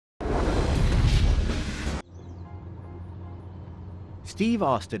Steve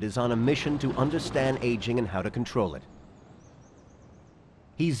Austin is on a mission to understand aging and how to control it.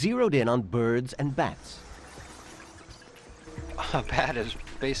 He zeroed in on birds and bats. A bat is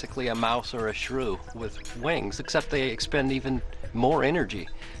basically a mouse or a shrew with wings, except they expend even more energy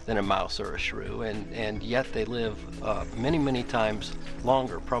than a mouse or a shrew, and yet they live many, many times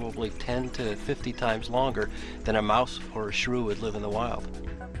longer, probably 10 to 50 times longer than a mouse or a shrew would live in the wild.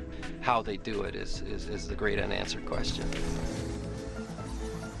 How they do it is the great unanswered question.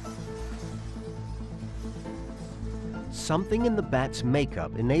 Something in the bat's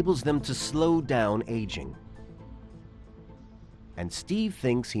makeup enables them to slow down aging. And Steve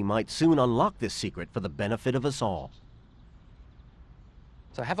thinks he might soon unlock this secret for the benefit of us all.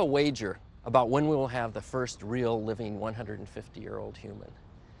 So I have a wager about when we will have the first real living 150-year-old human.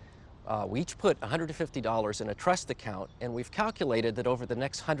 We each put $150 in a trust account, and we've calculated that over the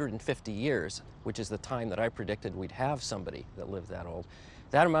next 150 years, which is the time that I predicted we'd have somebody that lived that old,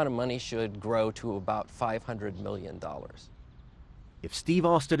 that amount of money should grow to about $500 million. If Steve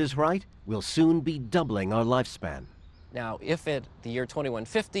Austin is right, we'll soon be doubling our lifespan. Now, if at the year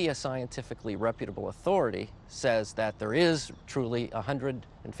 2150, a scientifically reputable authority says that there is truly a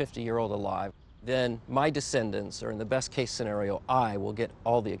 150-year-old alive, then my descendants, or in the best case scenario, I will get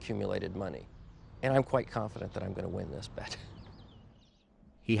all the accumulated money. And I'm quite confident that I'm going to win this bet.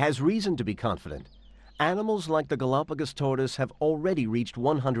 He has reason to be confident. Animals like the Galapagos tortoise have already reached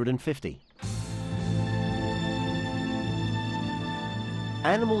 150.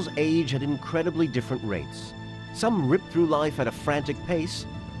 Animals age at incredibly different rates. Some rip through life at a frantic pace,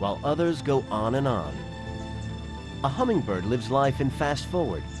 while others go on and on. A hummingbird lives life in fast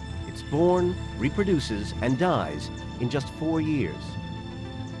forward. It's born, reproduces, and dies in just 4 years.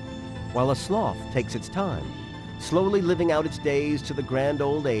 While a sloth takes its time, slowly living out its days to the grand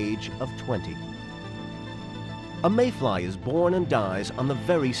old age of 20. A mayfly is born and dies on the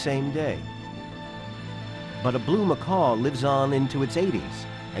very same day. But a blue macaw lives on into its 80s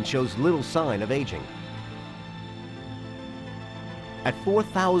and shows little sign of aging. At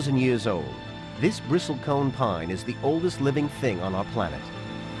 4,000 years old, this bristlecone pine is the oldest living thing on our planet.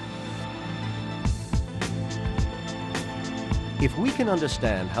 If we can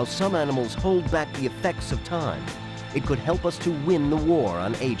understand how some animals hold back the effects of time, it could help us to win the war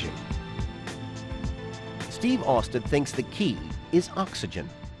on aging. Steve Austin thinks the key is oxygen.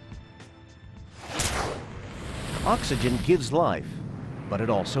 Oxygen gives life, but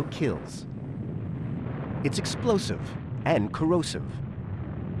it also kills. It's explosive and corrosive.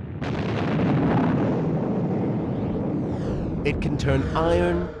 It can turn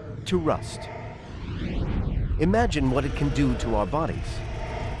iron to rust. Imagine what it can do to our bodies.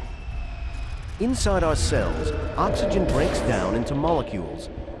 Inside our cells, oxygen breaks down into molecules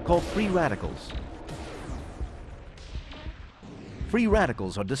called free radicals. Free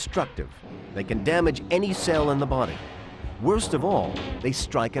radicals are destructive. They can damage any cell in the body. Worst of all, they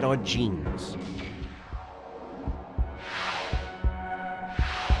strike at our genes.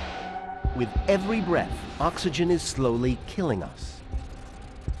 With every breath, oxygen is slowly killing us.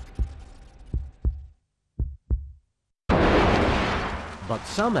 But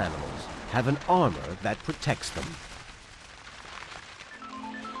some animals have an armor that protects them.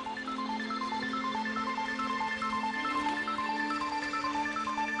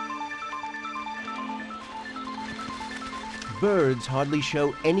 Birds hardly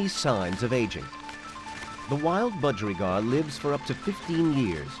show any signs of aging. The wild budgerigar lives for up to 15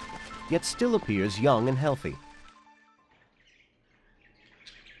 years, yet still appears young and healthy.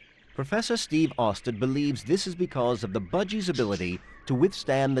 Professor Steve Austin believes this is because of the budgie's ability to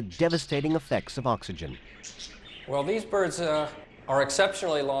withstand the devastating effects of oxygen. Well, these birds are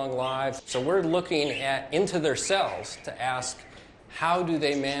exceptionally long-lived, so we're looking into their cells to ask, how do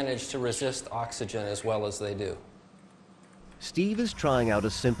they manage to resist oxygen as well as they do? Steve is trying out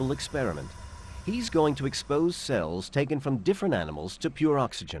a simple experiment. He's going to expose cells taken from different animals to pure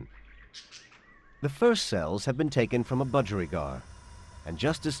oxygen. The first cells have been taken from a budgerigar, and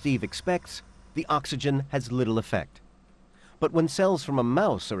just as Steve expects, the oxygen has little effect. But when cells from a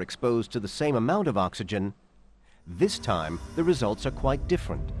mouse are exposed to the same amount of oxygen, this time the results are quite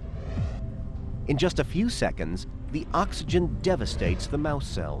different. In just a few seconds, the oxygen devastates the mouse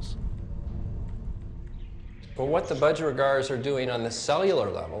cells. Well, what the budgerigars are doing on the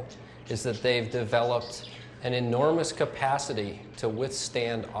cellular level is that they've developed an enormous capacity to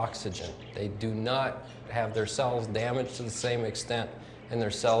withstand oxygen. They do not have their cells damaged to the same extent, and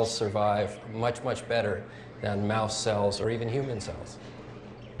their cells survive much, much better than mouse cells or even human cells.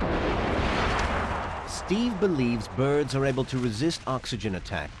 Steve believes birds are able to resist oxygen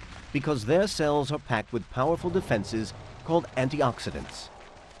attack because their cells are packed with powerful defenses called antioxidants.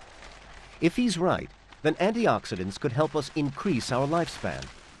 If he's right, then antioxidants could help us increase our lifespan.